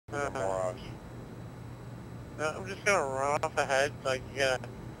Morons. No, I'm just gonna run off ahead so I can get a...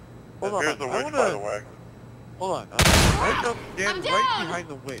 Here's the witch, by the way. Hold on. I'm gonna stand I'm right down. behind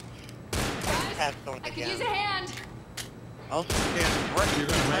the witch. Guys, I could use a hand. I'll stand right You're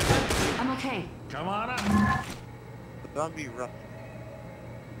gonna make it. I'm okay. Come on up. the zombie rough.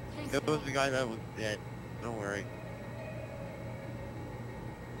 That was the guy that was dead. Don't worry.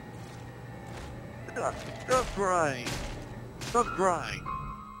 Stop crying. Stop crying.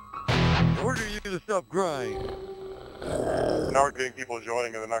 I order you to stop crying. Now we're getting people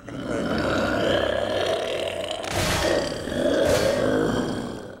joining and they're not going to say.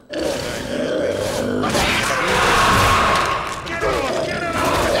 Get off! Get it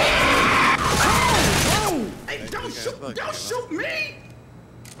off! Oh! Hey, don't shoot me!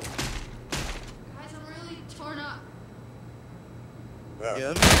 Guys, I'm really torn up.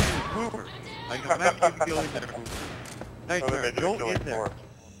 Yeah, that's Boomer. I'm actually feeling that Boomer. Nightmare, don't in there.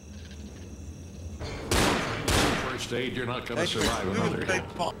 First aid, you're not gonna survive another hit.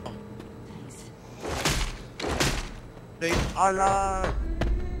 Say Allah.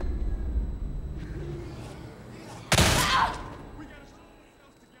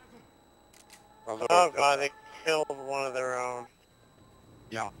 Oh god, they killed one of their own.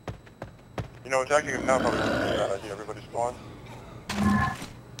 Yeah. You know, it's actually now probably not a bad idea. Everybody spawn.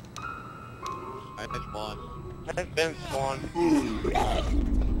 I spawned. I've been spawned.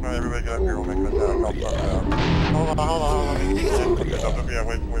 Alright, everybody get up here. We'll make an attack. I'll start it out. Hold on. Let me take that. Okay, yeah,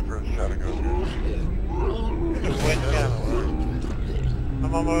 wait for his shadow to go here. Just wait down.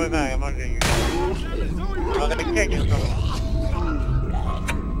 I'm on my way back. I'm not getting you. Oh, they can't get someone.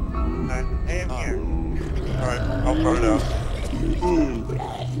 Alright, I am here. Alright, I'll start it out.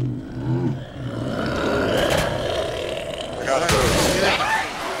 I got it.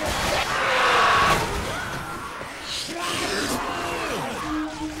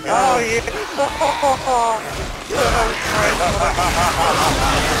 Oh, yeah.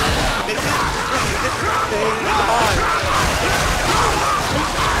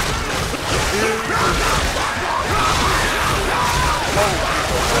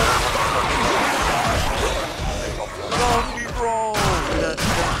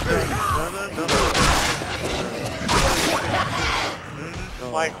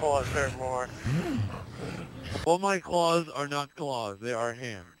 My claws hurt more. Well, my claws are not claws, they are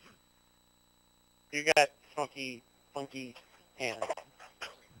hands. You got funky hands.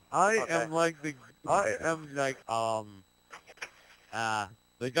 I am like the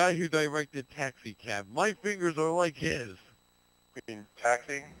guy who directed Taxi Cab. My fingers are like his. You mean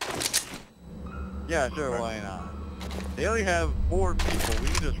taxi? Yeah, sure, why not? They only have 4 people, we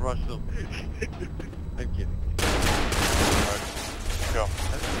can just rush them. I'm kidding. Alright, let's go.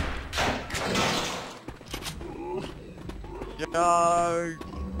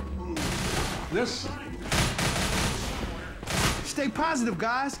 This. Stay positive,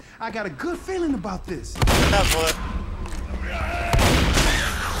 guys. I got a good feeling about this. That's what.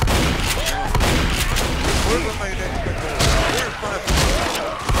 Where's my next control? Where's my...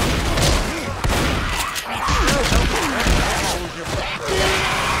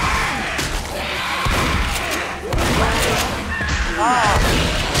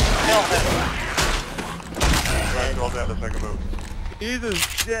 That the second move. He's as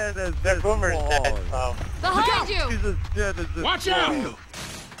dead as this Boomer's dead. Behind you! He's as dead as this Watch out!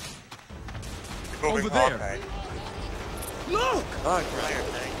 Over there. Look!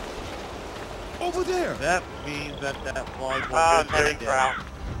 Over there. That means that log will Ah, get dead.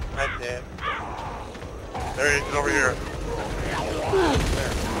 That's it. There he is, over here.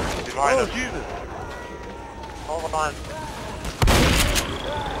 He's behind us. Jesus. Hold on.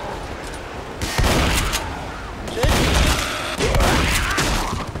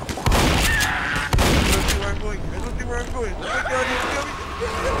 I don't see where I'm going. Oh my god, he's coming.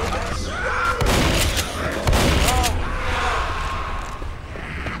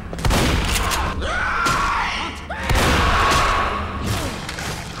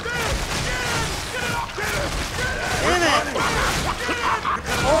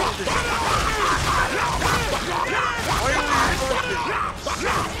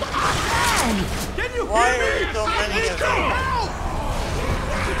 Why are there so many of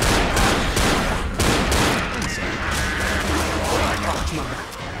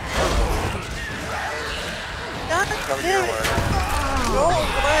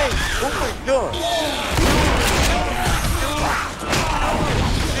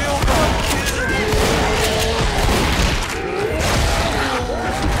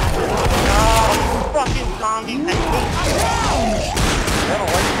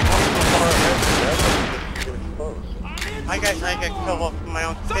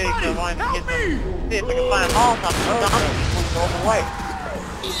city because I wanted to get them, see if we can find a Molotov and go the way.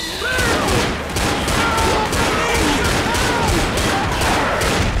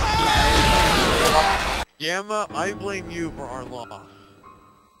 Gamma, I blame you for our loss.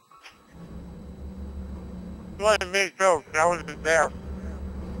 You wanted me too, I wasn't there.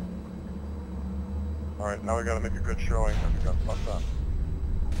 Alright, now we gotta make a good showing and we got fucked up.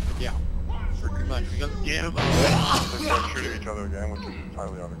 Yeah, pretty much, because Gamma... They start shooting each other again, which is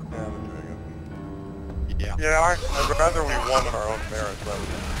entirely out of control. Yeah. Yeah, I'd rather we won on our own merits rather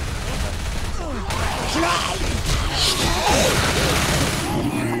than...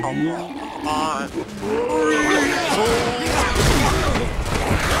 Come on.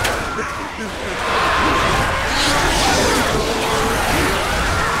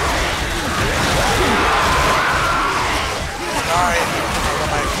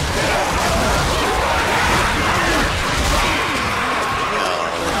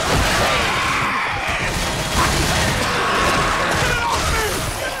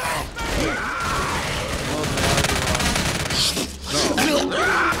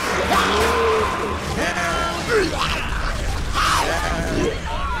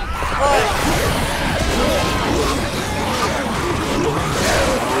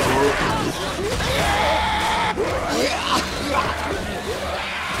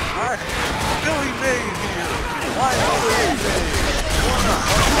 Billy Mays here. Why Billy Mays?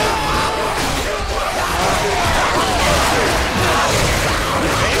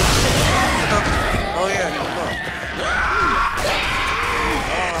 Oh yeah, come on.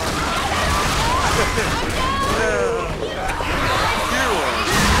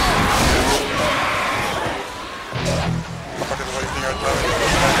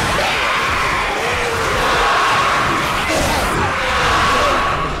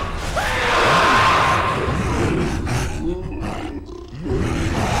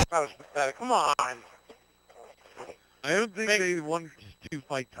 That was pathetic. Come on. I don't think they want to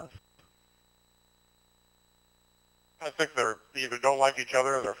fight us. I think they're either don't like each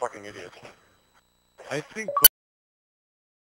other or they're fucking idiots. I think